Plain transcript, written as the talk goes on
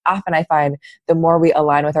often I find the more we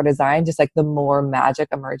align with our design, just like the more magic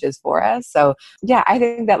emerges for us. So yeah, I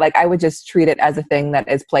think that like I would just treat it as a thing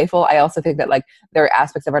that is playful. I also think that like there are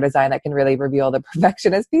aspects of our design that can really reveal the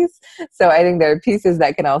perfectionist piece. So I think there are pieces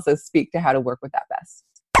that can also speak to how to work with that best.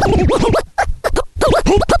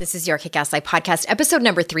 This is Your Kick-Ass Life podcast, episode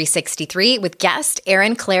number 363 with guest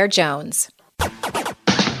Erin Claire Jones.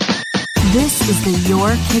 This is the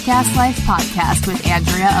Your Kick-Ass Life podcast with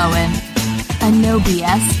Andrea Owen, a no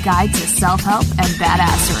BS guide to self-help and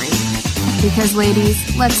badassery. Because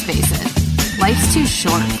ladies, let's face it, life's too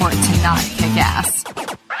short for it to not kick ass.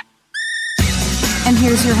 And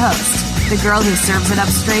here's your host, the girl who serves it up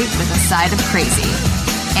straight with a side of crazy,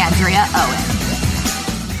 Andrea Owen.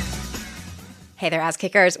 Hey there, ass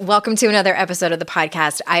kickers. Welcome to another episode of the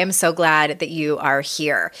podcast. I am so glad that you are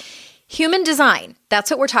here. Human design. That's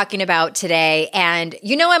what we're talking about today. And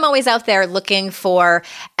you know, I'm always out there looking for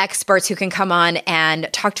experts who can come on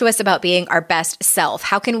and talk to us about being our best self.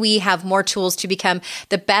 How can we have more tools to become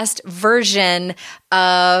the best version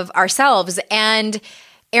of ourselves? And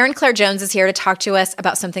Erin Claire Jones is here to talk to us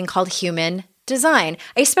about something called human design.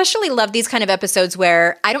 I especially love these kind of episodes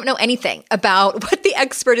where I don't know anything about what the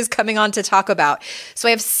expert is coming on to talk about. So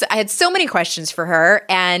I had so many questions for her,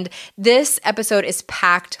 and this episode is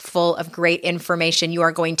packed full of great information. You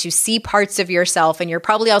are going to see parts of yourself, and you're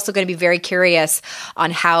probably also going to be very curious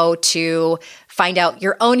on how to find out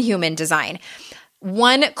your own human design.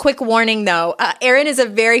 One quick warning though, Erin is a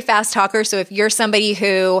very fast talker. So if you're somebody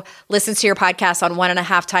who listens to your podcast on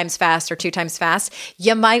 1.5 times fast or 2 times fast,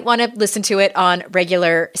 you might want to listen to it on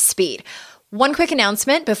regular speed. One quick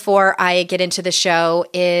announcement before I get into the show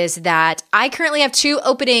is that I currently have 2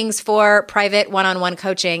 openings for private one-on-one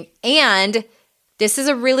coaching, and this is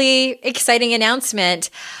a really exciting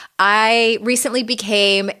announcement. I recently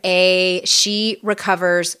became a She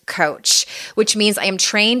Recovers coach, which means I am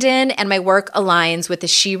trained in and my work aligns with the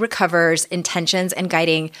She Recovers intentions and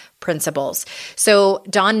guiding principles. So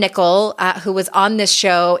Dawn Nickel, who was on this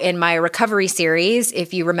show in my recovery series,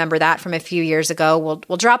 if you remember that from a few years ago,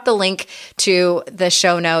 we'll drop the link to the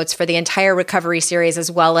show notes for the entire recovery series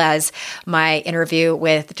as well as my interview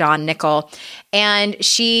with Dawn Nickel. And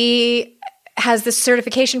she has this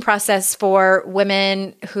certification process for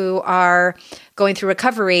women who are going through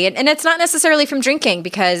recovery. And it's not necessarily from drinking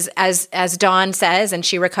because as Dawn says, and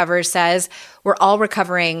She Recovers says, we're all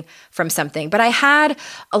recovering from something. But I had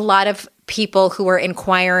a lot of people who were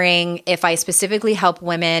inquiring if I specifically help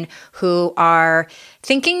women who are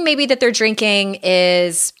thinking maybe that their drinking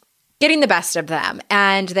is getting the best of them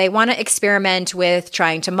and they want to experiment with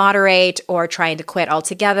trying to moderate or trying to quit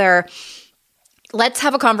altogether. Let's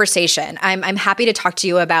have a conversation. I'm happy to talk to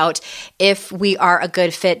you about if we are a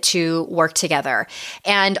good fit to work together.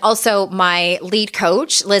 And also my lead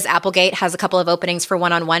coach, Liz Applegate, has a couple of openings for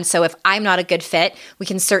one-on-one. So if I'm not a good fit, we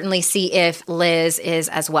can certainly see if Liz is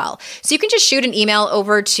as well. So you can just shoot an email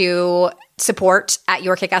over to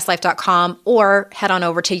support@yourkickasslife.com or head on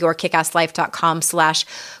over to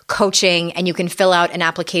yourkickasslife.com/coaching and you can fill out an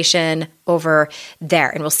application over there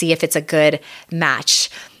and we'll see if it's a good match.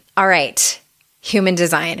 All right. Human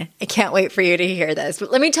design. I can't wait for you to hear this.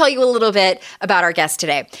 But let me tell you a little bit about our guest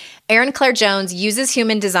today. Erin Claire Jones uses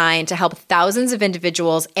human design to help thousands of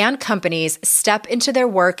individuals and companies step into their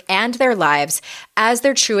work and their lives as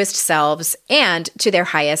their truest selves and to their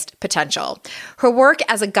highest potential. Her work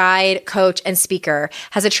as a guide, coach, and speaker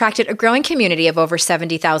has attracted a growing community of over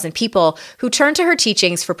 70,000 people who turn to her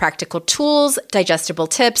teachings for practical tools, digestible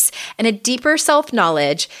tips, and a deeper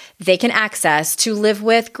self-knowledge they can access to live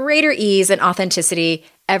with greater ease and authenticity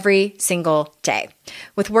every single day.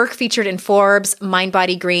 With work featured in Forbes, Mind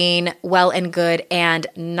Body Green, Well and Good, and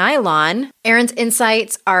Nylon, Erin's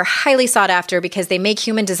insights are highly sought after because they make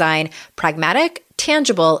human design pragmatic,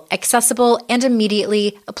 tangible, accessible, and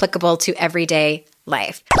immediately applicable to everyday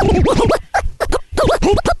life.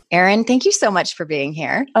 Erin, thank you so much for being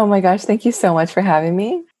here. Oh my gosh, thank you so much for having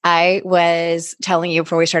me. I was telling you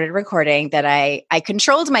before we started recording that I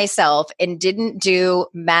controlled myself and didn't do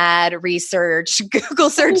mad research, Google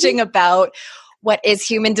searching about what is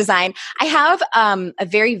human design. I have a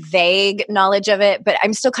very vague knowledge of it, but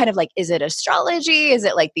I'm still kind of like, is it astrology? Is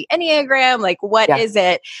it like the Enneagram? Like, what is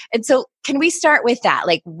it? And so can we start with that?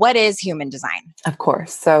 Like, what is human design? Of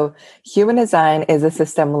course. So human design is a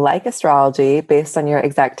system like astrology based on your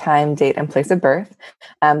exact time, date, and place of birth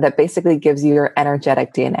that basically gives you your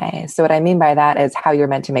energetic DNA. So what I mean by that is how you're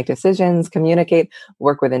meant to make decisions, communicate,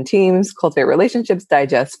 work within teams, cultivate relationships,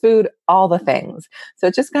 digest food, all the things. So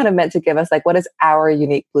it's just kind of meant to give us like, what is our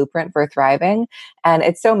unique blueprint for thriving? And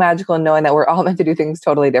it's so magical knowing that we're all meant to do things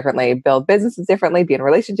totally differently, build businesses differently, be in a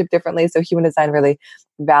relationship differently. So human design really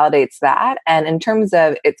validates that. And in terms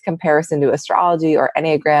of its comparison to astrology or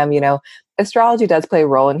Enneagram, astrology does play a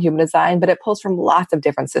role in human design, but it pulls from lots of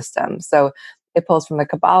different systems. So it pulls from the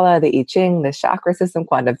Kabbalah, the I Ching, the chakra system,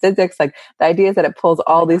 quantum physics. Like the idea is that it pulls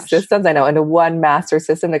all these systems, into one master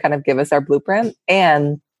system to kind of give us our blueprint.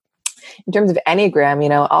 And in terms of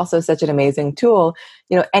Enneagram, also such an amazing tool.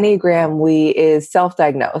 Enneagram is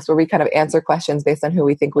self-diagnosed, where we kind of answer questions based on who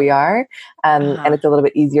we think we are. And it's a little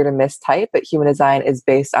bit easier to mistype, but human design is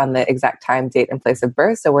based on the exact time, date, and place of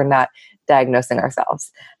birth. So we're not diagnosing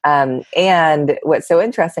ourselves. And what's so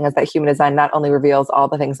interesting is that human design not only reveals all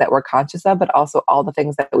the things that we're conscious of, but also all the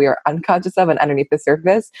things that we are unconscious of and underneath the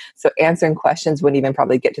surface. So answering questions wouldn't even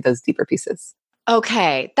probably get to those deeper pieces.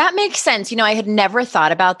 Okay, that makes sense. I had never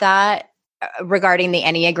thought about that regarding the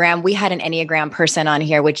Enneagram. We had an Enneagram person on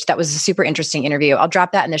here, that was a super interesting interview. I'll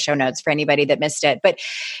drop that in the show notes for anybody that missed it. But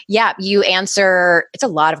yeah, you answer, it's a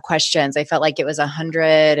lot of questions. I felt like it was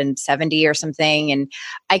 170 or something. And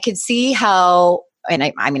I could see how,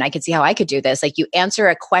 I could see how I could do this. Like you answer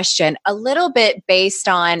a question a little bit based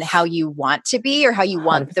on how you want to be or how you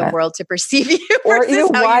want 100%. The world to perceive you. Or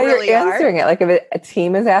why really you're answering it. Like if a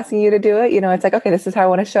team is asking you to do it, it's like, okay, this is how I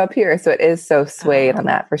want to show up here. So it is so swayed on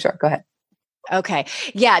that for sure. Go ahead. Okay.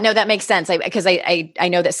 Yeah, no, that makes sense. Because I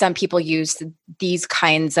know that some people use these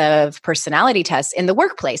kinds of personality tests in the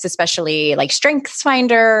workplace, especially like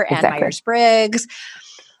StrengthsFinder and Myers-Briggs.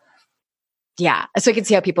 Yeah. So I can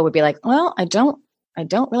see how people would be like, well, I don't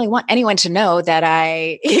really want anyone to know that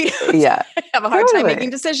I have a hard time making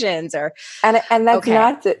decisions and that's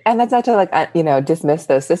not to dismiss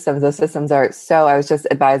those systems. Those systems are I was just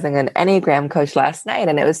advising an Enneagram coach last night,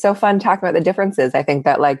 and it was so fun talking about the differences. I think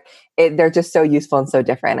that they're just so useful and so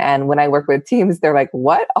different. And when I work with teams, they're like,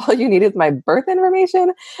 what? All you need is my birth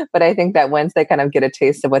information? But I think that once they kind of get a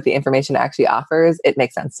taste of what the information actually offers, it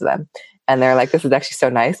makes sense to them. And they're like, this is actually so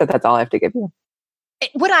nice that's all I have to give you.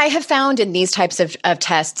 What I have found in these types of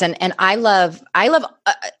tests, and I love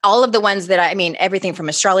all of the ones that everything from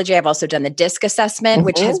astrology. I've also done the DISC assessment,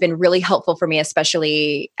 which has been really helpful for me,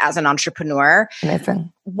 especially as an entrepreneur.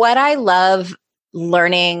 Amazing. What I love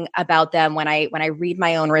learning about them when I read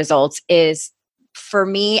my own results is, for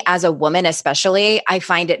me as a woman especially, I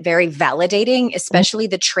find it very validating, especially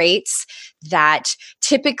the traits that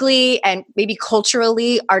typically and maybe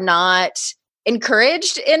culturally are not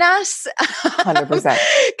encouraged in us. 100%.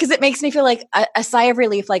 Because it makes me feel like a sigh of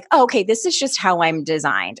relief, like, oh, okay, this is just how I'm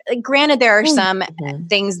designed. Like, granted, there are some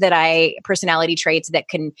things personality traits that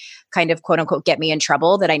can kind of quote unquote get me in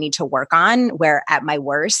trouble that I need to work on, where at my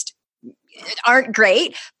worst aren't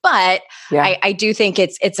great, but I do think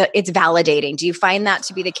it's validating. Do you find that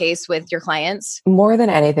to be the case with your clients? More than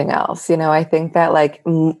anything else, I think that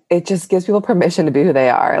it just gives people permission to be who they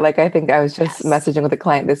are. Like, I think I was just messaging with a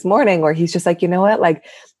client this morning where he's just like, you know what? Like,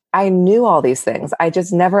 I knew all these things. I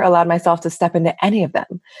just never allowed myself to step into any of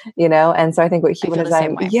them, And so I think what human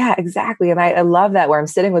design, exactly. And I love that, where I'm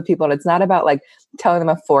sitting with people and it's not about telling them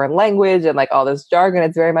a foreign language and all this jargon.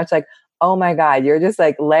 It's very much like, oh my God, you're just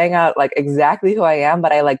laying out exactly who I am,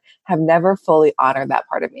 but I have never fully honored that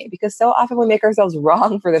part of me, because so often we make ourselves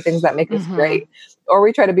wrong for the things that make us great, or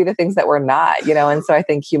we try to be the things that we're not, And so I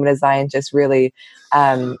think human design just really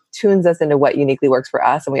tunes us into what uniquely works for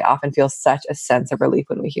us. And we often feel such a sense of relief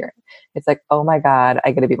when we hear it. It's like, oh my God,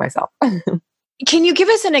 I get to be myself. Can you give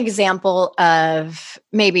us an example of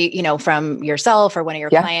maybe, from yourself or one of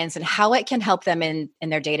your clients, and how it can help them in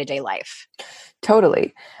their day-to-day life?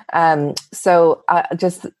 Totally. So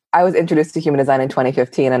I was introduced to human design in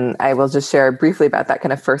 2015, and I will just share briefly about that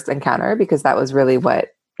kind of first encounter, because that was really what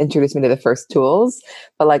introduced me to the first tools.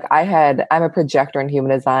 But I'm a projector in human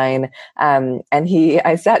design. And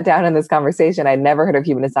I sat down in this conversation. I'd never heard of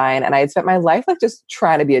human design, and I had spent my life just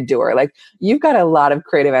trying to be a doer. You've got a lot of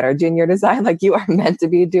creative energy in your design. You are meant to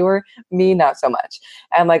be a doer. Me, not so much.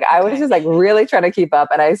 And I was just really trying to keep up.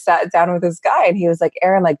 And I sat down with this guy, and he was like,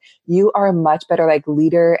 Erin, you are a much better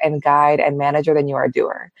leader and guide and manager than you are a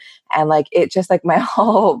doer. And it just my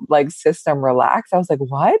whole system relaxed. I was like,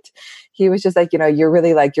 what? He was just you're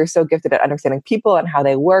really you're so gifted at understanding people and how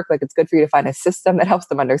they work. It's good for you to find a system that helps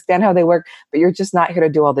them understand how they work, but you're just not here to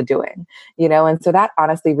do all the doing, And so that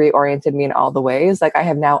honestly reoriented me in all the ways. I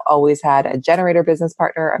have now always had a generator business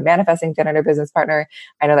partner, a manifesting generator business partner.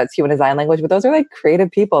 I know that's human design language, but those are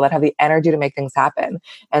creative people that have the energy to make things happen.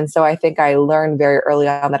 And so I think I learned very early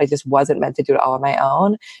on that I just wasn't meant to do it all on my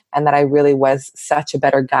own, and that I really was such a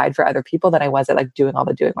better guide for other people than I was at doing all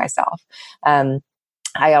the doing myself.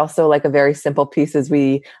 I also like a very simple piece is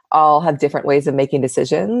we all have different ways of making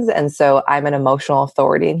decisions. And so I'm an emotional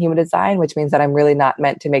authority in human design, which means that I'm really not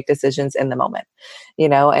meant to make decisions in the moment,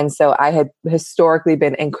 And so I had historically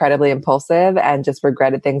been incredibly impulsive and just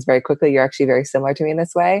regretted things very quickly. You're actually very similar to me in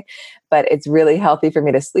this way, but it's really healthy for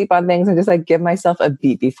me to sleep on things and just like give myself a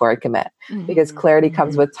beat before I commit, because clarity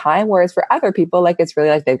comes with time. Whereas for other people, like it's really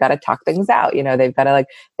like they've got to talk things out, they've got to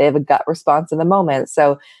they have a gut response in the moment.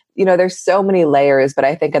 So there's so many layers, but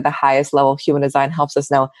I think at the highest level, human design helps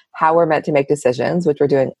us know how we're meant to make decisions, which we're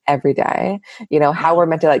doing every day, how we're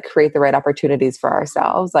meant to create the right opportunities for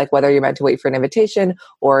ourselves, like whether you're meant to wait for an invitation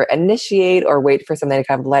or initiate or wait for something to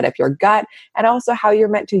kind of light up your gut, and also how you're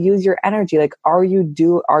meant to use your energy. Like, are you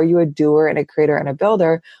a doer and a creator and a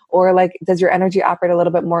builder, or does your energy operate a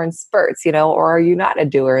little bit more in spurts, or are you not a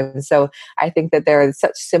doer? And so I think that there are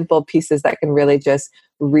such simple pieces that can really just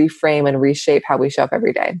reframe and reshape how we show up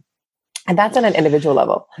every day. And that's on an individual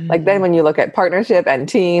level. Then when you look at partnership and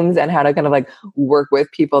teams and how to kind of work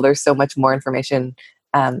with people, there's so much more information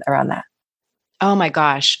around that. Oh my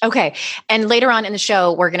gosh. Okay. And later on in the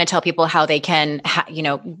show, we're going to tell people how they can,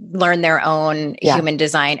 learn their own human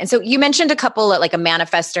design. And so you mentioned a couple, like a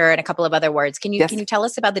manifester and a couple of other words. Can you tell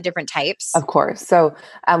us about the different types? Of course. So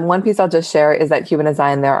one piece I'll just share is that human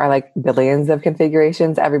design, there are billions of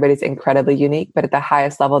configurations. Everybody's incredibly unique, but at the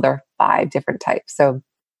highest level, there are 5 different types. So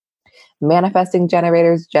manifesting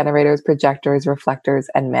generators, projectors, reflectors,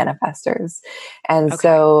 and manifestors. And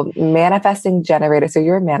so manifesting generator, so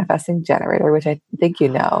you're a manifesting generator, which I think you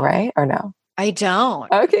know, right? Or no? I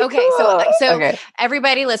don't. Okay. Cool. So okay.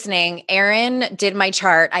 Everybody listening, Erin did my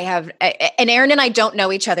chart. And Erin and I don't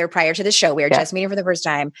know each other prior to the show. We are just meeting for the first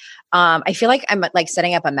time. I feel like I'm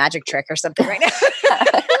setting up a magic trick or something right now.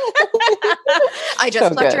 I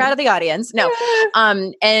just plucked her out of the audience. No.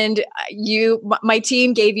 And my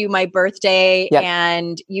team gave you my birthday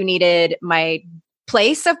and you needed my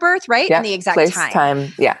place of birth, right? Yeah. And the exact place,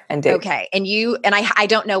 time, and date. Okay. And I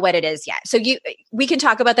don't know what it is yet. So we can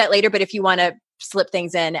talk about that later, but if you want to slip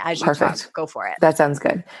things in as you talk, go for it. That sounds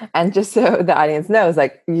good. And just so the audience knows,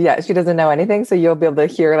 she doesn't know anything. So you'll be able to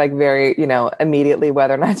hear very, immediately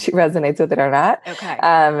whether or not she resonates with it or not.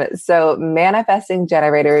 Okay. So manifesting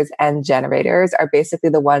generators and generators are basically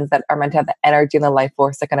the ones that are meant to have the energy and the life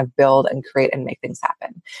force to kind of build and create and make things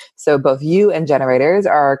happen. So both you and generators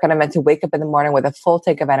are kind of meant to wake up in the morning with a full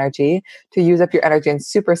tank of energy to use up your energy in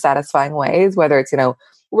super satisfying ways, whether it's,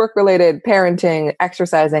 work-related, parenting,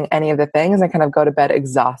 exercising, any of the things, and kind of go to bed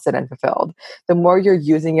exhausted and fulfilled. The more you're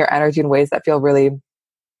using your energy in ways that feel really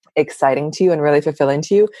exciting to you and really fulfilling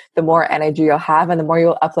to you, the more energy you'll have and the more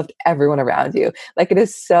you'll uplift everyone around you. It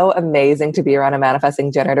is so amazing to be around a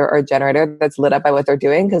manifesting generator or a generator that's lit up by what they're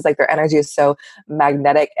doing, because their energy is so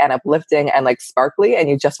magnetic and uplifting and sparkly, and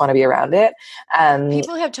you just want to be around it.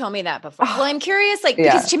 People have told me that before. Well, I'm curious,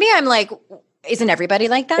 because to me, I'm isn't everybody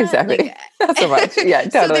like that? Exactly. Not so much. Yeah,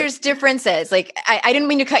 totally. So there's differences. I didn't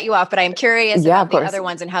mean to cut you off, but I'm curious about the other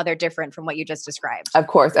ones and how they're different from what you just described. Of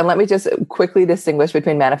course. And let me just quickly distinguish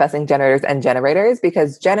between manifesting generators and generators,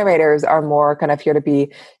 because generators are more kind of here to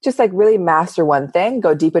be just really master one thing,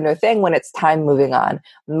 go deep into a thing when it's time moving on.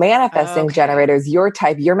 Manifesting generators, your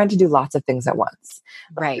type, you're meant to do lots of things at once.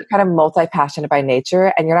 Right. You're kind of multi-passionate by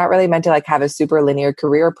nature, and you're not really meant to have a super linear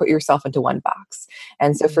career or put yourself into one box.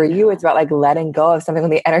 And so for you, it's about letting go of something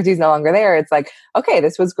when the energy is no longer there. It's okay,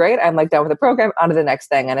 this was great. I'm done with the program, on to the next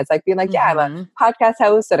thing. And it's being I'm a podcast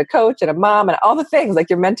host and a coach and a mom and all the things.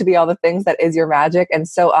 You're meant to be all the things. That is your magic. And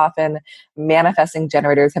so often manifesting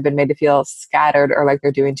generators have been made to feel scattered or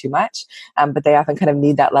they're doing too much. But they often kind of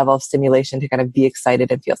need that level of stimulation to kind of be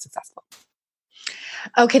excited and feel successful.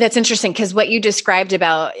 Okay, that's interesting, because what you described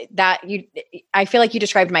about that, I feel like you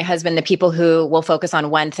described my husband, the people who will focus on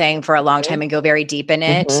one thing for a long time and go very deep in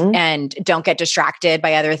it and don't get distracted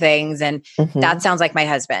by other things. And that sounds like my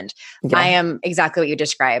husband. Yeah. I am exactly what you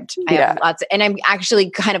described. I have and I'm actually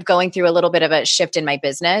kind of going through a little bit of a shift in my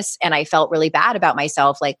business, and I felt really bad about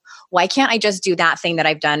myself. Why can't I just do that thing that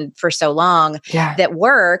I've done for so long that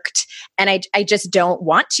worked? And I just don't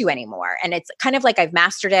want to anymore. And it's kind of I've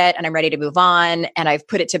mastered it and I'm ready to move on, and I've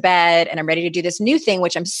put it to bed, and I'm ready to do this new thing,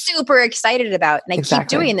 which I'm super excited about. And I keep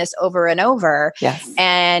doing this over and over. Yes.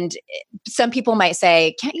 And some people might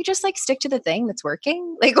say, can't you just stick to the thing that's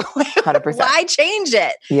working? 100%. Why change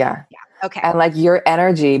it? Yeah. Okay. And your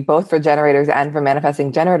energy, both for generators and for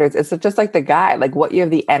manifesting generators, it's just like the guide. What you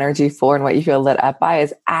have the energy for and what you feel lit up by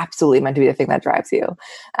is absolutely meant to be the thing that drives you.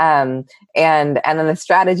 And then the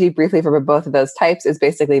strategy briefly for both of those types is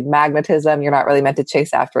basically magnetism. You're not really meant to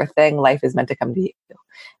chase after a thing. Life is meant to come to you.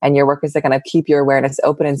 And your work is to kind of keep your awareness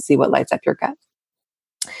open and see what lights up your gut.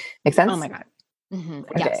 Make sense? Oh my God. Mm-hmm.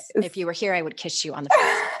 Okay. Yes. If you were here, I would kiss you on the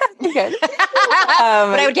face. Good.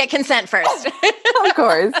 But I would get consent first. Of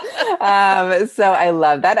course. So I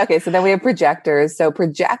love that. Okay. So then we have projectors. So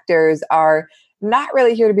projectors are not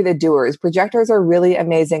really here to be the doers. Projectors are really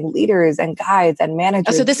amazing leaders and guides and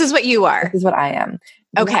managers. Oh, so this is what you are. This is what I am.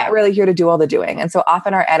 Okay. Not really here to do all the doing. And so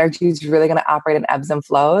often our energy is really going to operate in ebbs and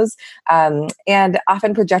flows. And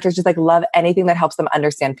often projectors just like love anything that helps them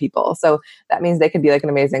understand people. So that means they can be like an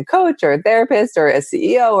amazing coach or a therapist or a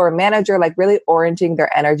CEO or a manager, like really orienting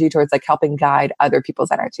their energy towards like helping guide other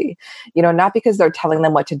people's energy, you know, not because they're telling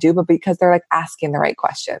them what to do, but because they're like asking the right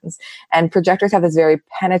questions. And projectors have this very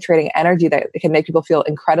penetrating energy that can make people feel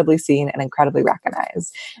incredibly seen and incredibly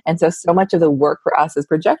recognized. And so much of the work for us as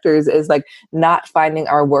projectors is like not finding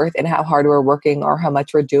our worth in how hard we're working or how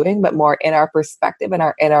much we're doing, but more in our perspective and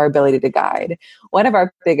our ability to guide. One of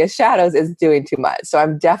our biggest shadows is doing too much. So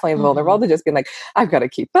I'm definitely vulnerable to just being like, I've got to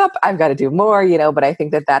keep up, I've got to do more, you know, but I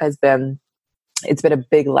think that has been it's been a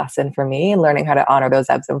big lesson for me in learning how to honor those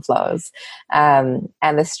ebbs and flows. And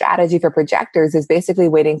the strategy for projectors is basically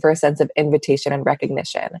waiting for a sense of invitation and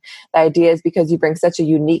recognition. The idea is because you bring such a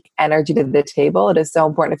unique energy to the table, it is so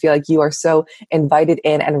important to feel like you are so invited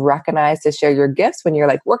in and recognized to share your gifts when you're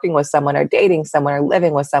like working with someone or dating someone or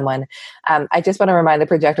living with someone. I just want to remind the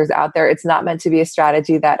projectors out there, it's not meant to be a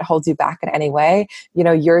strategy that holds you back in any way. You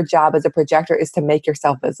know, your job as a projector is to make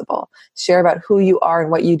yourself visible. Share about who you are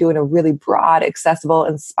and what you do in a really broad, accessible,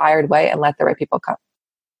 inspired way, and let the right people come.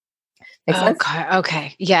 Make sense?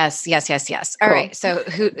 Okay. Yes. All Cool. right. So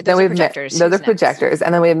those are projectors. Those are projectors.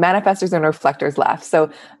 And then we have manifestors and reflectors left.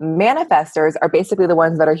 So manifestors are basically the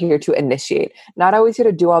ones that are here to initiate, not always here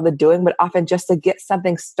to do all the doing, but often just to get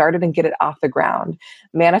something started and get it off the ground.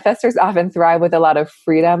 Manifestors often thrive with a lot of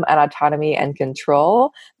freedom and autonomy and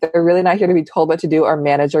control. They're really not here to be told what to do or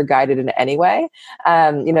managed or guided in any way.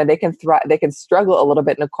 You know, they can struggle a little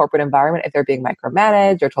bit in a corporate environment if they're being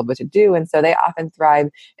micromanaged or told what to do. And so they often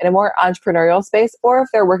thrive in a more entrepreneurial space, or if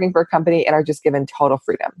they're working for a company and are just given total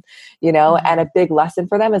freedom, you know. And a big lesson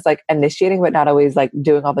for them is like initiating, but not always like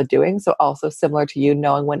doing all the doing. So also similar to you,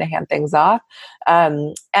 knowing when to hand things off.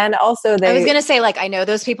 And also I was going to say, like, I know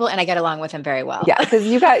those people and I get along with them very well. Yeah. Because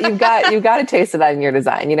you've got a taste of that in your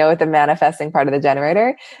design, you know, with the manifesting part of the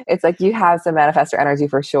generator. It's like you have some manifestor energy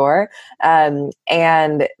for sure. And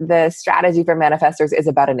the strategy for manifestors is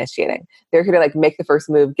about initiating. They're here to like make the first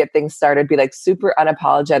move, get things started, be like super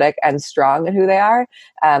unapologetic and strong in who they are,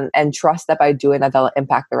 and trust that by doing that, they'll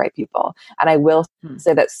impact the right people. And I will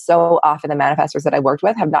say that so often the manifestors that I worked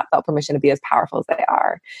with have not felt permission to be as powerful as they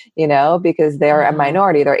are, you know, because they're a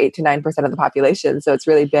minority. They're 8 to 9% of the population. So it's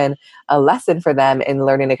really been a lesson for them in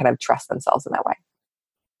learning to kind of trust themselves in that way.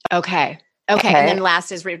 Okay. And then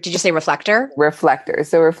last is, did you say reflector? Reflectors.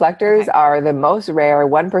 So reflectors are the most rare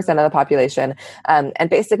 1% of the population, and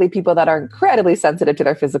basically people that are incredibly sensitive to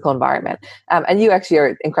their physical environment. And you actually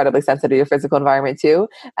are incredibly sensitive to your physical environment too.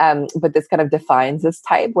 But this kind of defines this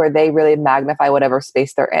type where they really magnify whatever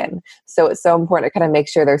space they're in. So it's so important to kind of make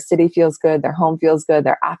sure their city feels good, their home feels good,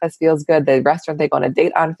 their office feels good, the restaurant they go on a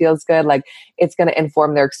date on feels good. Like it's going to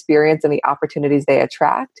inform their experience and the opportunities they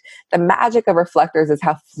attract. The magic of reflectors is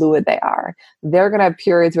how fluid they are. They're going to have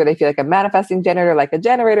periods where they feel like a manifesting generator, like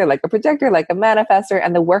a projector, like a manifestor.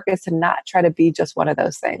 And the work is to not try to be just one of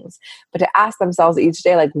those things, but to ask themselves each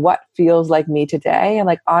day, like, what feels like me today? And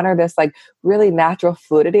like honor this like really natural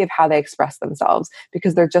fluidity of how they express themselves,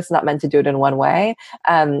 because they're just not meant to do it in one way.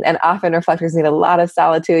 And often reflectors need a lot of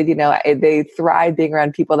solitude. You know, they thrive being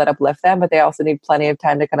around people that uplift them, but they also need plenty of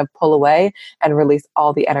time to kind of pull away and release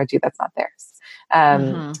all the energy that's not theirs.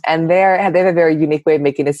 And they have a very unique way of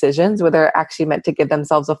making decisions where they're actually meant to give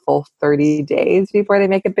themselves a full 30 days before they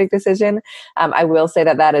make a big decision. I will say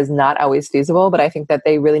that is not always feasible, but I think that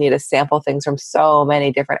they really need to sample things from so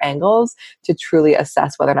many different angles to truly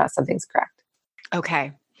assess whether or not something's correct.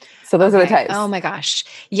 Okay. So those are the types. Oh my gosh.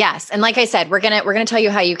 Yes. And like I said, we're going to tell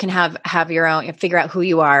you how you can have your own, figure out who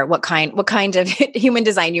you are, what kind of human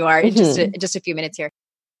design you are in just a few minutes here.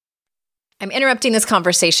 I'm interrupting this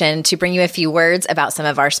conversation to bring you a few words about some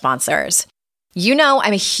of our sponsors. You know,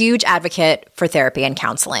 I'm a huge advocate for therapy and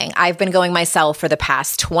counseling. I've been going myself for the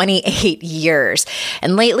past 28 years.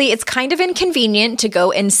 And lately, it's kind of inconvenient to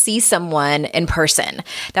go and see someone in person.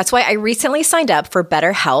 That's why I recently signed up for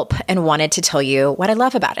BetterHelp and wanted to tell you what I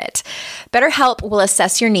love about it. BetterHelp will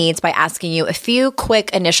assess your needs by asking you a few quick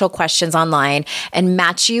initial questions online and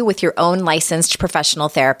match you with your own licensed professional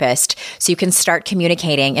therapist so you can start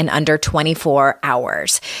communicating in under 24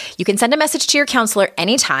 hours. You can send a message to your counselor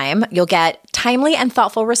anytime. You'll get timely and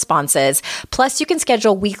thoughtful responses. Plus, you can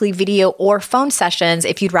schedule weekly video or phone sessions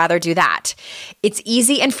if you'd rather do that. It's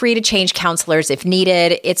easy and free to change counselors if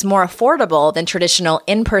needed. It's more affordable than traditional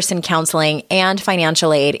in-person counseling, and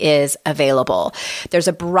financial aid is available. There's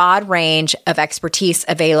a broad range of expertise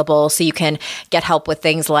available, so you can get help with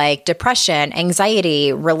things like depression,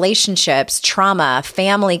 anxiety, relationships, trauma,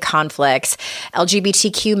 family conflicts,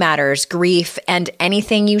 LGBTQ matters, grief, and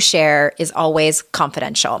anything you share is always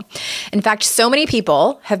confidential. In fact, so many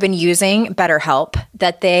people have been using BetterHelp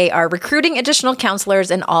that they are recruiting additional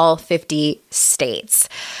counselors in all 50 states.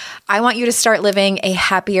 I want you to start living a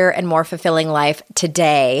happier and more fulfilling life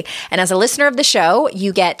today. And as a listener of the show,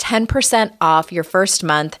 you get 10% off your first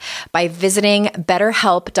month by visiting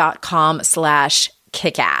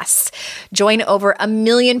betterhelp.com/kickass. Join over 1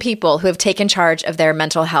 million people who have taken charge of their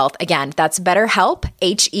mental health. Again, that's BetterHelp,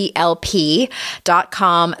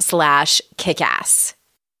 HELP.com/kickass.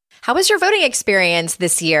 How was your voting experience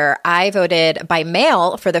this year? I voted by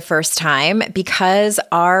mail for the first time because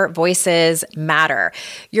our voices matter.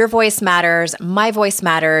 Your voice matters, my voice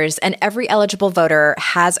matters, and every eligible voter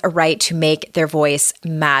has a right to make their voice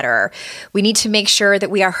matter. We need to make sure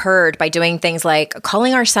that we are heard by doing things like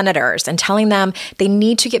calling our senators and telling them they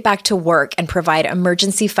need to get back to work and provide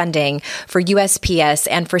emergency funding for USPS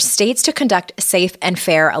and for states to conduct safe and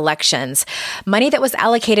fair elections. Money that was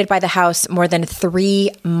allocated by the House more than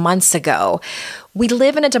 3 months ago. We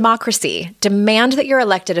live in a democracy. Demand that your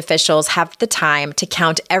elected officials have the time to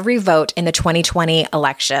count every vote in the 2020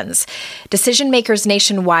 elections. Decision makers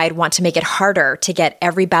nationwide want to make it harder to get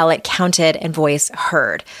every ballot counted and voice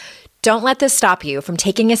heard. Don't let this stop you from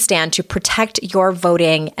taking a stand to protect your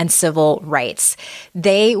voting and civil rights.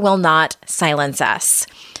 They will not silence us.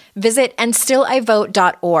 Visit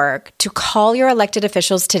andstillivote.org to call your elected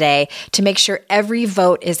officials today to make sure every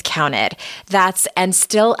vote is counted. That's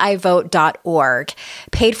andstillivote.org,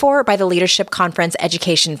 paid for by the Leadership Conference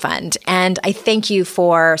Education Fund. And I thank you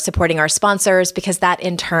for supporting our sponsors because that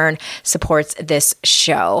in turn supports this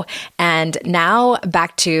show. And now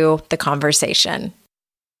back to the conversation.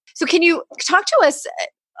 So can you talk to us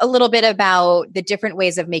a little bit about the different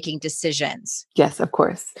ways of making decisions? Yes, of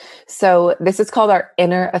course. So this is called our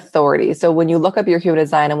inner authority. So when you look up your human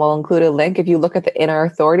design, and we'll include a link, if you look at the inner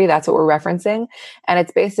authority, that's what we're referencing. And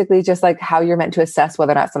it's basically just like how you're meant to assess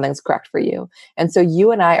whether or not something's correct for you. And so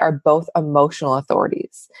you and I are both emotional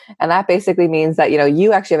authorities. And that basically means that,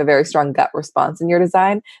 you actually have a very strong gut response in your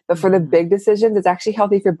design. But for the big decisions, it's actually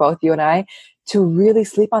healthy for both you and I to really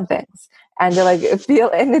sleep on things and to feel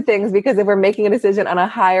into things, because if we're making a decision on a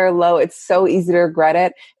high or low, it's so easy to regret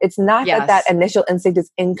it. It's not that initial instinct is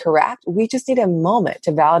incorrect. We just need a moment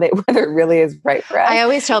to validate whether it really is right for us. I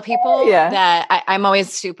always tell people that I'm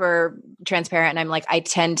always super transparent. And I'm like, I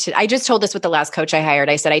just told this with the last coach I hired.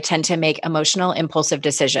 I said, I tend to make emotional, impulsive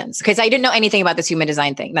decisions because I didn't know anything about this human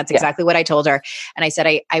design thing. That's exactly what I told her. And I said,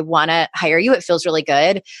 I want to hire you. It feels really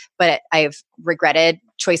good, but I've regretted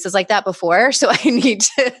choices like that before. So I need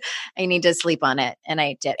to sleep on it. And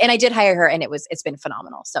I did hire her, and it's been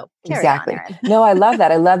phenomenal. So exactly. No, I love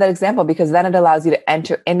that. I love that example because then it allows you to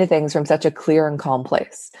enter into things from such a clear and calm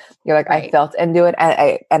place. You're like, right. I felt into it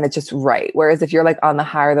and it's just right. Whereas if you're like on the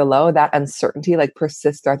high or the low, that uncertainty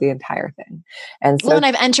persists throughout the entire thing. And so, and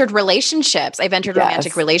I've entered relationships. I've entered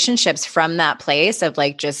romantic relationships from that place of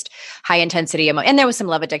just high intensity. And there was some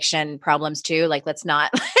love addiction problems too. Let's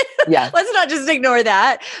not just ignore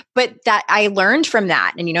that. But that I learned from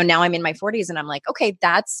that. And, now I'm in my 40s and I'm like, okay,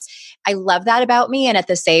 I love that about me. And at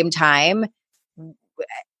the same time,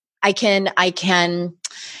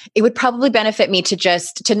 it would probably benefit me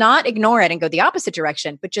to not ignore it and go the opposite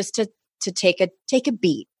direction, but just to take a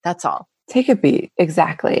beat. That's all. Take a beat.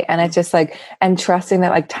 Exactly. And it's just and trusting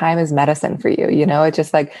that time is medicine for you, it's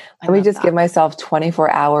just let me just give myself 24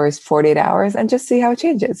 hours, 48 hours and just see how it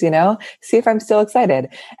changes, see if I'm still excited.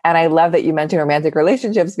 And I love that you mentioned romantic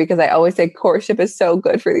relationships because I always say courtship is so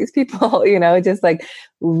good for these people, just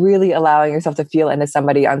really allowing yourself to feel into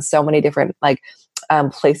somebody on so many different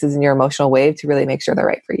places in your emotional wave to really make sure they're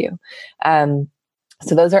right for you.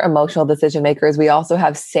 So those are emotional decision makers. We also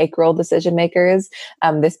have sacral decision makers.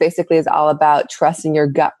 This basically is all about trusting your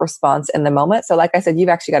gut response in the moment. So like I said, you've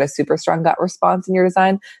actually got a super strong gut response in your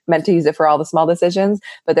design, meant to use it for all the small decisions.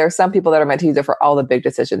 But there are some people that are meant to use it for all the big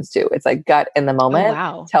decisions too. It's gut in the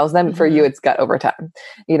moment tells them. For you, it's gut over time.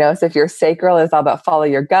 So if you're sacral, it's all about follow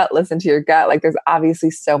your gut, listen to your gut. There's obviously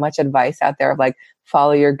so much advice out there of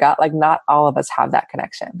follow your gut. Not all of us have that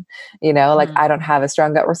connection, I don't have a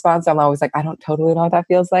strong gut response. I'm always I don't totally know what that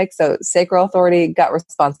feels like. So sacral authority, gut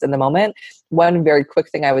response in the moment. one very quick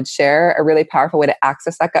thing I would share, a really powerful way to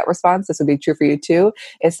access that gut response, this would be true for you too,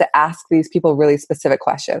 is to ask these people really specific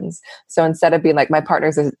questions. So instead of being like, my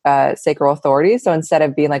partner's a sacral authority, so instead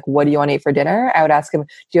of being like, what do you want to eat for dinner? I would ask him, do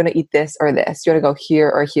you want to eat this or this? Do you want to go here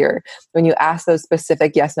or here? When you ask those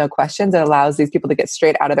specific yes, no questions, it allows these people to get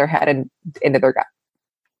straight out of their head and into their gut.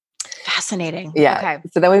 Fascinating. Yeah. Okay.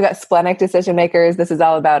 So then we've got splenic decision makers. This is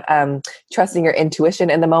all about trusting your intuition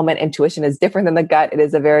in the moment. Intuition is different than the gut. It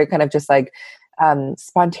is a very kind of just like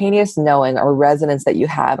spontaneous knowing or resonance that you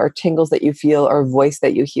have, or tingles that you feel, or voice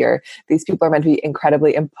that you hear. These people are meant to be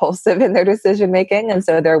incredibly impulsive in their decision making. And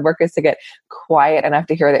so their work is to get quiet enough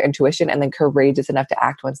to hear their intuition and then courageous enough to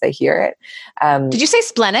act once they hear it. Did you say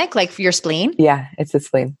splenic, like for your spleen? Yeah, it's the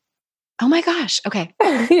spleen. Oh my gosh. Okay.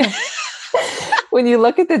 Yeah. When you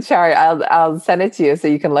look at the chart, I'll send it to you so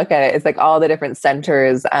you can look at it. It's like all the different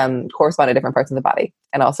centers correspond to different parts of the body,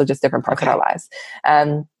 and also just different parts of our lives.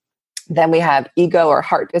 Then we have ego or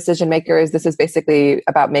heart decision makers. This is basically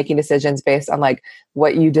about making decisions based on like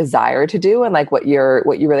what you desire to do and like what you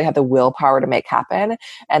really have the willpower to make happen.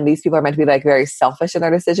 And these people are meant to be like very selfish in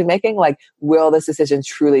their decision making. Like, will this decision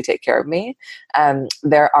truly take care of me?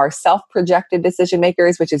 There are self-projected decision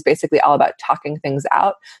makers, which is basically all about talking things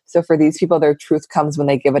out. So for these people, their truth comes when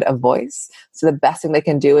they give it a voice. So the best thing they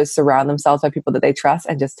can do is surround themselves by people that they trust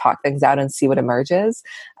and just talk things out and see what emerges.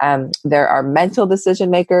 There are mental decision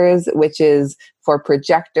makers, which is for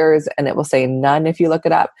projectors, and it will say none if you look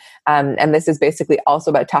it up. And this is basically also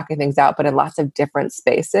about talking things out, but in lots of different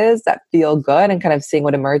spaces that feel good and kind of seeing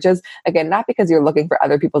what emerges. Again, not because you're looking for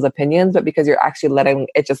other people's opinions, but because you're actually letting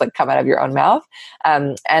it just like come out of your own mouth.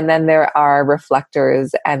 And then there are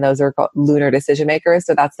reflectors, and those are called lunar decision makers.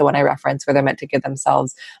 So that's the one I referenced, where they're meant to give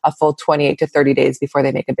themselves a full 28 to 30 days before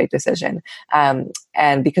they make a big decision.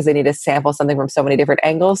 And because they need to sample something from so many different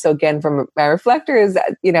angles. So again, from my reflectors,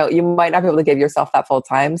 you might not be able to give yourself that full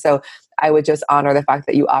time. So I would just honor the fact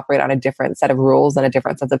that you operate on a different set of rules and a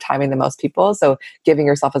different sense of timing than most people. So giving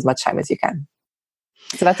yourself as much time as you can.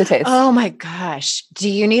 So that's a taste. Oh my gosh. Do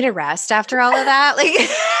you need a rest after all of that? Like,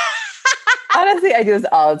 honestly, I do this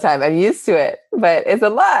all the time. I'm used to it, but it's a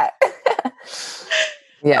lot.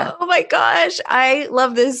 Yeah. Oh my gosh. I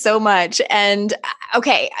love this so much. And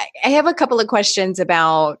okay, I have a couple of questions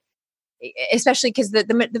about, especially because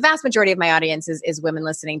the vast majority of my audience is women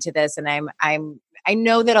listening to this. And I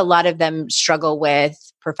know that a lot of them struggle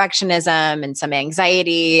with perfectionism and some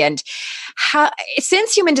anxiety. And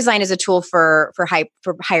since human design is a tool for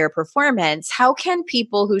higher performance, how can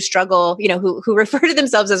people who struggle, who refer to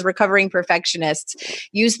themselves as recovering perfectionists,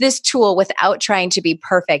 use this tool without trying to be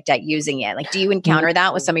perfect at using it? Like, do you encounter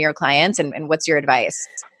that with some of your clients, and what's your advice?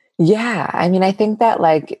 Yeah. I mean, I think that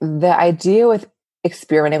like the idea with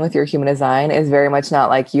experimenting with your human design is very much not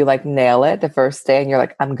like you like nail it the first day and you're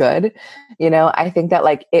like, I'm good. I think that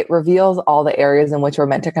like it reveals all the areas in which we're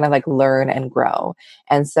meant to kind of like learn and grow.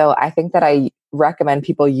 And so I think that I recommend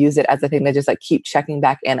people use it as a thing to just like keep checking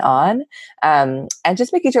back in on, and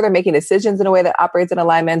just making sure they're making decisions in a way that operates in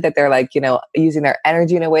alignment, that they're like, using their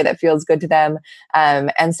energy in a way that feels good to them.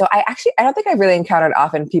 And so I don't think I've really encountered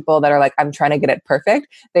often people that are like, I'm trying to get it perfect.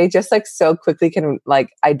 They just like so quickly can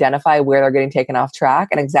like identify where they're getting taken off track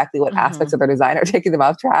and exactly what aspects of their design are taking them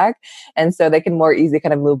off track. And so they can more easily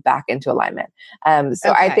kind of move back into alignment.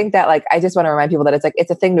 So I think that like, I just want to remind people that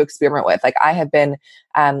it's a thing to experiment with. Like I have been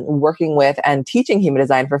working with and teaching human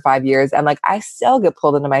design for 5 years. And like, I still get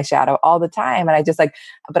pulled into my shadow all the time. And I just like,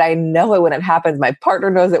 but I know it when it happens. My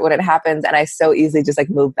partner knows it when it happens. And I so easily just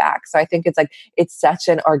like move back. So I think it's like, it's such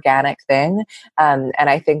an organic thing. And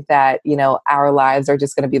I think that, our lives are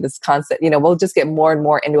just going to be this constant, we'll just get more and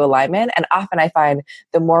more into alignment. And often I find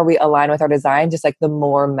the more we align with our design, just like the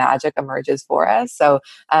more magic emerges for us. So,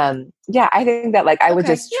 yeah, I think that like, I would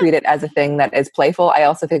just treat it as a thing that is playful. I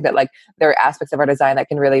also think that like there are aspects of our design that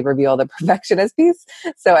can really reveal the perfectionist piece.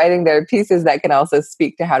 So I think there are pieces that can also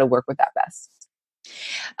speak to how to work with that best.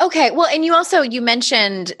 Okay. Well, and you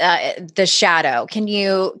mentioned the shadow. Can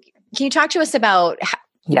you talk to us about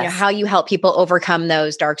how you help people overcome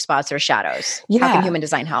those dark spots or shadows? Yeah. How can human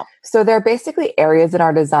design help? So there are basically areas in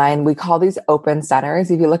our design. We call these open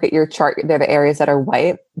centers. If you look at your chart, they're the areas that are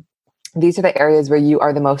white. These are the areas where you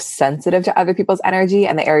are the most sensitive to other people's energy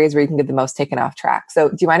and the areas where you can get the most taken off track. So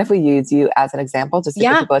do you mind if we use you as an example just to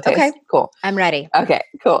give people a taste? Okay. Cool. I'm ready. Okay,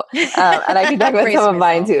 cool. And I can talk about some of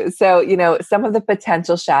mine too. So, some of the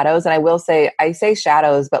potential shadows, and I say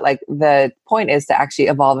shadows, but like the point is to actually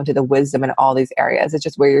evolve into the wisdom in all these areas. It's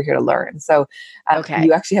just where you're here to learn. So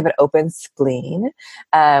you actually have an open spleen.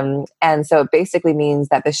 And so it basically means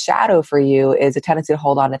that the shadow for you is a tendency to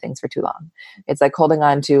hold on to things for too long. It's like holding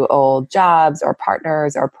on to old predictable jobs or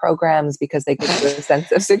partners or programs because they give you a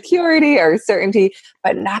sense of security or certainty,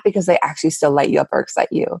 but not because they actually still light you up or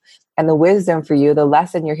excite you. And the wisdom for you, the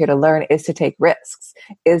lesson you're here to learn is to take risks,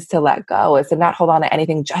 is to let go, is to not hold on to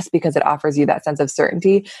anything just because it offers you that sense of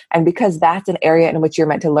certainty. And because that's an area in which you're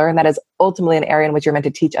meant to learn, that is ultimately an area in which you're meant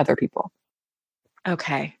to teach other people.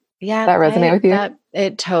 Okay. Yeah. Does that resonate with you?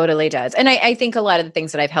 It totally does. And I think a lot of the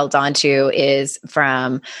things that I've held on to is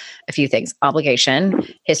from a few things: obligation,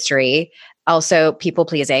 history, also people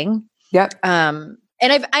pleasing. Yep. And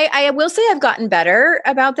I will say I've gotten better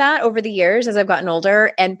about that over the years as I've gotten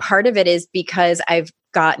older. And part of it is because I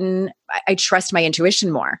trust my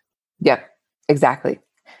intuition more. Yep, exactly.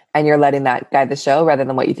 And you're letting that guide the show rather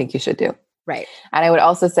than what you think you should do. Right. And I would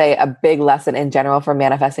also say a big lesson in general for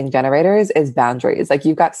manifesting generators is boundaries. Like,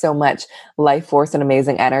 you've got so much life force and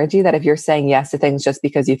amazing energy that if you're saying yes to things just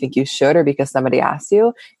because you think you should or because somebody asked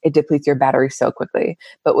you, it depletes your battery so quickly.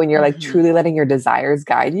 But when you're like truly letting your desires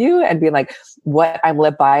guide you and being like, what I'm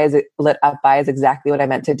lit up by is exactly what I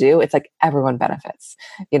meant to do, it's like everyone benefits,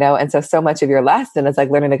 And so much of your lesson is like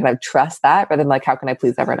learning to kind of trust that rather than like, how can I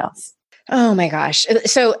please everyone else? Oh my gosh.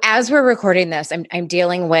 So as we're recording this, I'm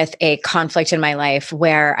dealing with a conflict in my life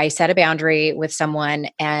where I set a boundary with someone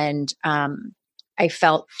and I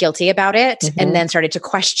felt guilty about it and then started to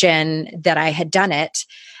question that I had done it,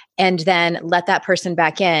 and then let that person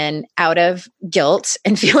back in out of guilt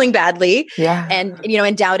and feeling badly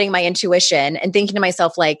and doubting my intuition and thinking to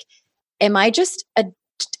myself, like, am I just a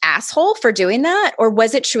asshole for doing that? Or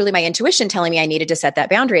was it truly my intuition telling me I needed to set that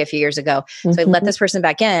boundary a few years ago? So I let this person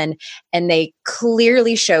back in and they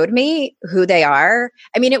clearly showed me who they are.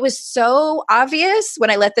 I mean, it was so obvious when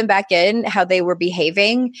I let them back in how they were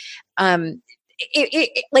behaving.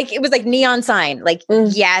 It was like neon sign, like,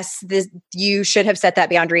 yes, you should have set that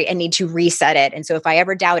boundary and need to reset it. And so if I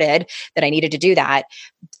ever doubted that I needed to do that,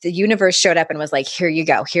 the universe showed up and was like, here you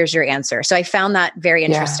go. Here's your answer. So I found that very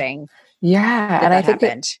interesting. Yeah. And I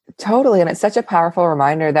think totally. And it's such a powerful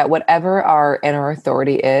reminder that whatever our inner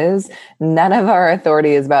authority is, none of our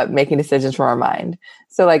authority is about making decisions from our mind.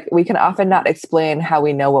 So like, we can often not explain how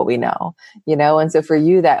we know what we know, And so for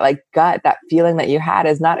you, that like gut, that feeling that you had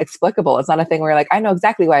is not explicable. It's not a thing where you're like, I know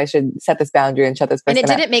exactly why I should set this boundary and shut this person And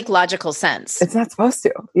it up. didn't make logical sense. It's not supposed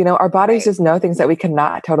to, our bodies just know things that we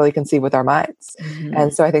cannot totally conceive with our minds.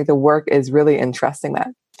 And so I think the work is really in trusting that.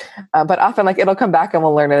 But often like it'll come back and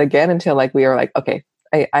we'll learn it again until like we are like, okay,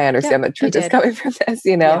 I understand the truth is coming from this,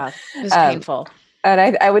 Yeah, it was painful.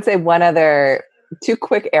 And I would say two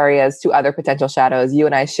quick areas, two other potential shadows. You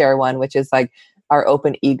and I share one, which is like our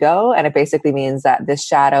open ego. And it basically means that this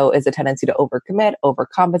shadow is a tendency to overcommit,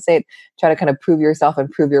 overcompensate, try to kind of prove yourself and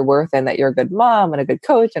prove your worth and that you're a good mom and a good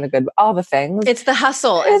coach and all the things. It's the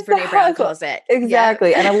hustle, as Brene Brown calls it.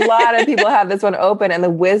 Exactly. Yeah. And a lot of people have this one open, and the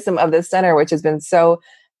wisdom of the center, which has been so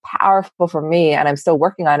powerful for me, and I'm still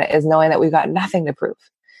working on it, is knowing that we've got nothing to prove.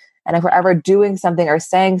 And if we're ever doing something or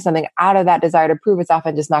saying something out of that desire to prove, it's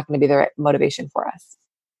often just not going to be the right motivation for us.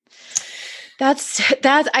 That's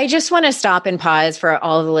I just want to stop and pause for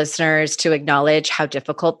all the listeners to acknowledge how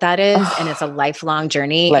difficult that is. And it's a lifelong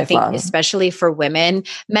journey. I think especially for women,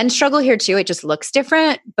 men struggle here too. It just looks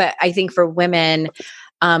different. But I think for women,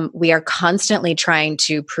 we are constantly trying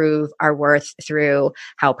to prove our worth through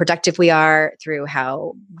how productive we are, through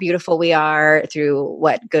how beautiful we are, through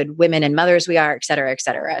what good women and mothers we are, et cetera, et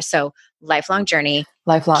cetera. So lifelong journey.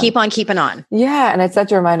 Lifelong. Keep on keeping on. Yeah. And it's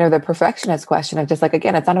such a reminder of the perfectionist question of just like,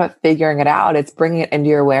 again, it's not about figuring it out. It's bringing it into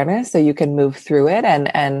your awareness so you can move through it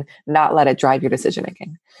and not let it drive your decision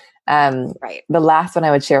making. Right. The last one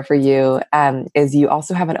I would share for you is you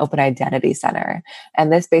also have an open identity center.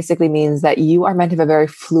 And this basically means that you are meant to have a very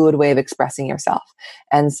fluid way of expressing yourself.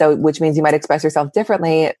 And so, which means you might express yourself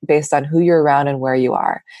differently based on who you're around and where you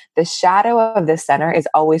are. The shadow of this center is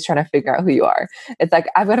always trying to figure out who you are. It's like,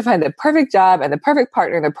 I've got to find the perfect job and the perfect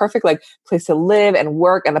partner and the perfect like place to live and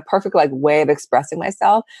work and the perfect like way of expressing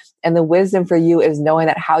myself. And the wisdom for you is knowing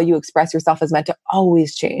that how you express yourself is meant to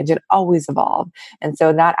always change and always evolve. And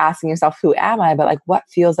so not asking yourself, who am I? But like, what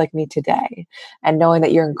feels like me today? And knowing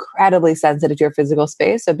that you're incredibly sensitive to your physical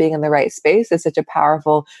space. So being in the right space is such a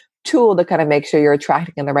powerful tool to kind of make sure you're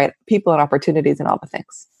attracting in the right people and opportunities and all the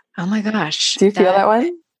things. Oh my gosh. Do you feel that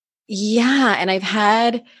one? Yeah. And I've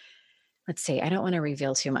had, let's see, I don't want to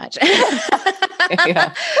reveal too much.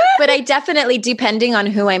 Yeah. But I definitely, depending on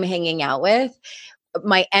who I'm hanging out with,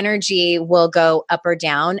 my energy will go up or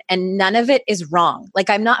down, and none of it is wrong. Like,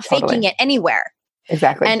 I'm not faking it anywhere.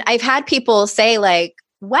 Exactly. And I've had people say like,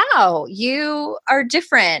 wow, you are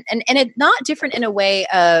different. And it's not different in a way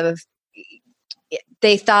of,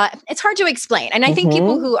 they thought, it's hard to explain. And I think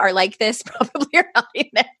people who are like this probably are nodding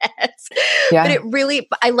their heads. Yeah. But it really,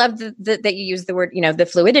 I love that you use the word, the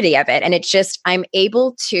fluidity of it. And it's just, I'm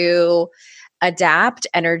able to adapt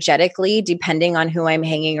energetically depending on who I'm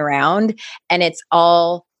hanging around. And it's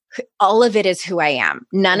all of it is who I am.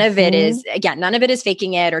 None of it is, again, none of it is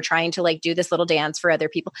faking it or trying to do this little dance for other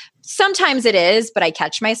people. Sometimes it is, but I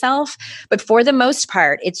catch myself. But for the most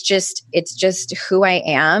part, it's just who I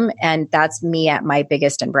am. And that's me at my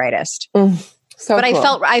biggest and brightest. So but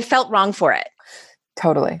cool. I felt wrong for it.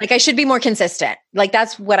 Totally. I should be more consistent.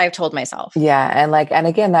 That's what I've told myself. Yeah. And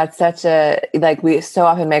again, that's such we so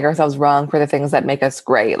often make ourselves wrong for the things that make us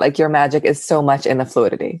great. Your magic is so much in the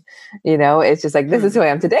fluidity, it's just this is who I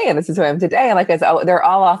am today. And this is who I am today. And they're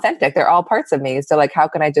all authentic. They're all parts of me. So how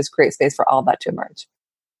can I just create space for all of that to emerge?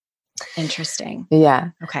 Interesting. Yeah.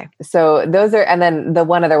 Okay. So those are, and then the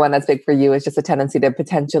one other one that's big for you is just a tendency to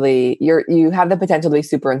potentially, you have the potential to be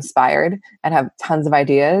super inspired and have tons of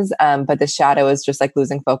ideas. But the shadow is just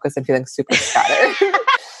losing focus and feeling super scattered.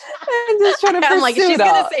 And just trying to I'm she's going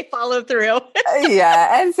to say follow through.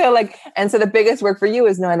 Yeah. And so the biggest work for you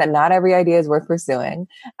is knowing that not every idea is worth pursuing.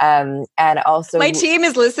 And also my team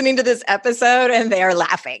is listening to this episode and they are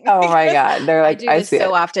laughing. Oh my God. They're I do this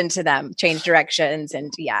so often to them, change directions.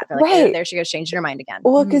 And they're right. There she goes, changing her mind again.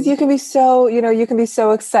 Well, because you can be so, you can be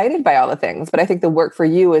so excited by all the things, but I think the work for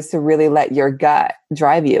you is to really let your gut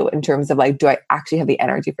drive you in terms of do I actually have the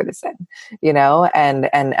energy for this thing, and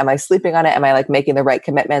am I sleeping on it? Am I making the right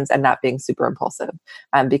commitments and not being super impulsive?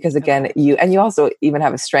 Because again, you also even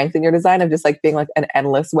have a strength in your design of just being an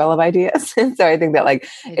endless well of ideas. And so I think that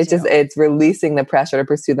it's releasing the pressure to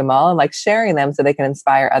pursue them all and sharing them so they can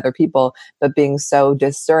inspire other people, but being so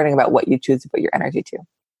discerning about what you choose to put your energy to.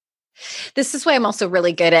 This is why I'm also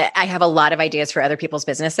really good at, I have a lot of ideas for other people's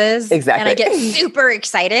businesses. Exactly. And I get super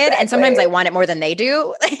excited. Exactly. And sometimes I want it more than they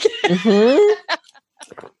do.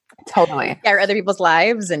 Totally. Yeah, or other people's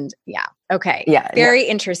lives. And yeah. Okay. Yeah. Very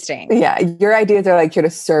interesting. Yeah. Your ideas are here to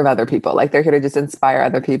serve other people. They're here to just inspire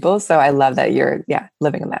other people. So I love that you're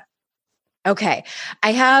living in that. Okay.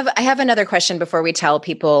 I have another question before we tell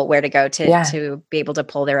people where to go to be able to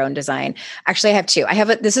pull their own design. Actually, I have two.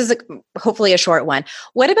 This is hopefully a short one.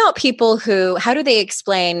 What about people how do they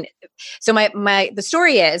explain? So the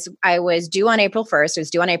story is I was due on April 1st. I was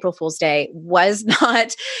due on April Fool's Day, was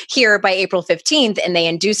not here by April 15th. And they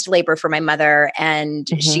induced labor for my mother. And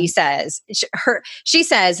she says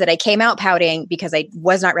that I came out pouting because I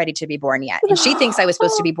was not ready to be born yet. And she thinks I was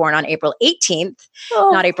supposed to be born on April 18th,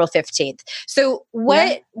 not April 15th. So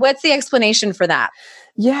what's the explanation for that?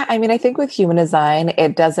 Yeah. I mean, I think with human design,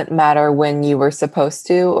 it doesn't matter when you were supposed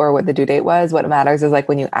to or what the due date was. What matters is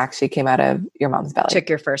when you actually came out of your mom's belly. Took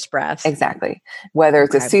your first breath. Exactly. Whether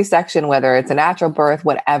it's a C-section, whether it's a natural birth,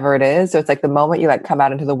 whatever it is. So it's the moment you come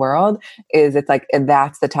out into the world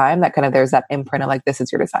that's the time that there's that imprint of this is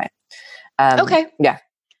your design. Okay. Yeah.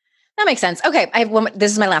 That makes sense. Okay. I have one.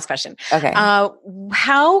 This is my last question. Okay.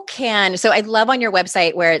 So I love on your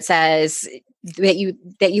website where it says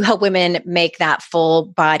that you help women make that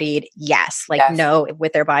full-bodied yes, know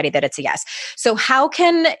with their body that it's a yes. So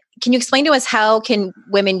can you explain to us how can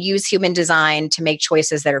women use human design to make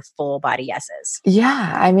choices that are full body yeses?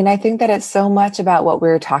 Yeah. I mean, I think that it's so much about what we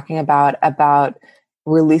were talking about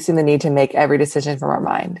releasing the need to make every decision from our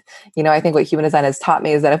mind. I think what human design has taught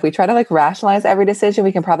me is that if we try to rationalize every decision,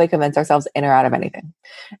 we can probably convince ourselves in or out of anything.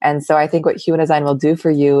 And so I think what human design will do for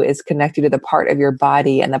you is connect you to the part of your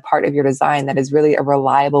body and the part of your design that is really a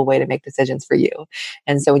reliable way to make decisions for you.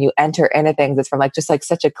 And so when you enter into things, it's from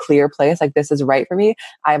such a clear place, this is right for me.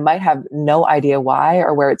 I might have no idea why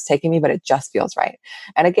or where it's taking me, but it just feels right.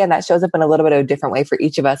 And again, that shows up in a little bit of a different way for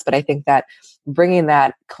each of us. But I think that bringing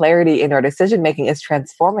that clarity into our decision making is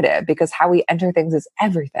transformative because how we enter things is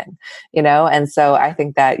everything, And so I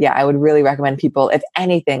think that, I would really recommend people, if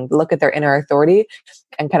anything, look at their inner authority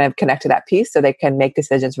and kind of connect to that piece so they can make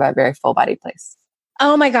decisions from a very full body place.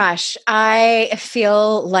 Oh my gosh. I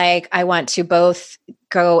feel like I want to both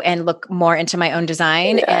go and look more into my own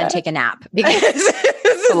design and take a nap because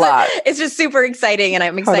it's just super exciting. And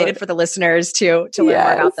I'm excited for the listeners to learn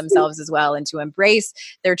more about themselves as well and to embrace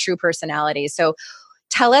their true personality. So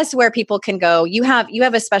tell us where people can go. You have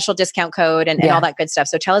a special discount code and all that good stuff.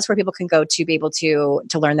 So tell us where people can go to be able to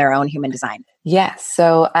learn their own human design. Yes.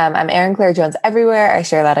 So I'm Erin Claire Jones everywhere. I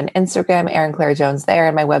share that on Instagram, Erin Claire Jones there.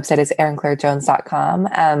 And my website is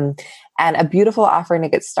erinclairejones.com. And a beautiful offering to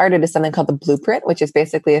get started is something called the Blueprint, which is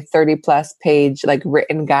basically a 30+ page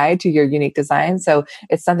written guide to your unique design. So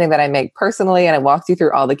it's something that I make personally, and it walks you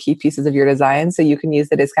through all the key pieces of your design. So you can use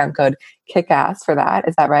the discount code KICKASS for that.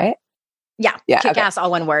 Is that right? Yeah. Kick-ass,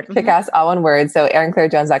 all one word. Kick-ass, all one word. So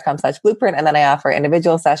ErinClaireJones.com/blueprint. And then I offer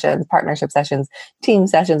individual sessions, partnership sessions, team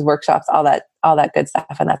sessions, workshops, all that good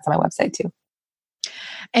stuff. And that's on my website too.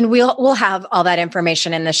 And we'll have all that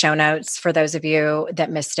information in the show notes for those of you that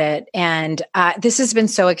missed it. And this has been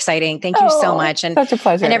so exciting. Thank you so much. And such a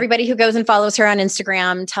pleasure. And everybody who goes and follows her on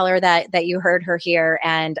Instagram, tell her that you heard her here.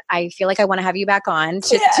 And I feel like I want to have you back on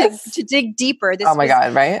to dig deeper. Oh my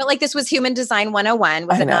God, right? But like this was Human Design 101,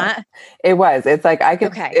 was it not? It was. It's like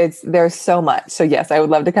there's so much. So yes, I would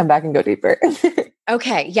love to come back and go deeper.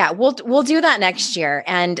 Okay. Yeah. We'll do that next year.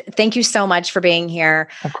 And thank you so much for being here.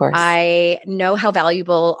 Of course. I know how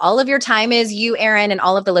valuable all of your time is, you, Erin, and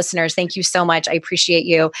all of the listeners. Thank you so much. I appreciate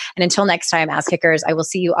you. And until next time, Ass Kickers, I will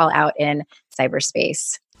see you all out in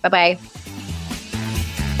cyberspace. Bye-bye.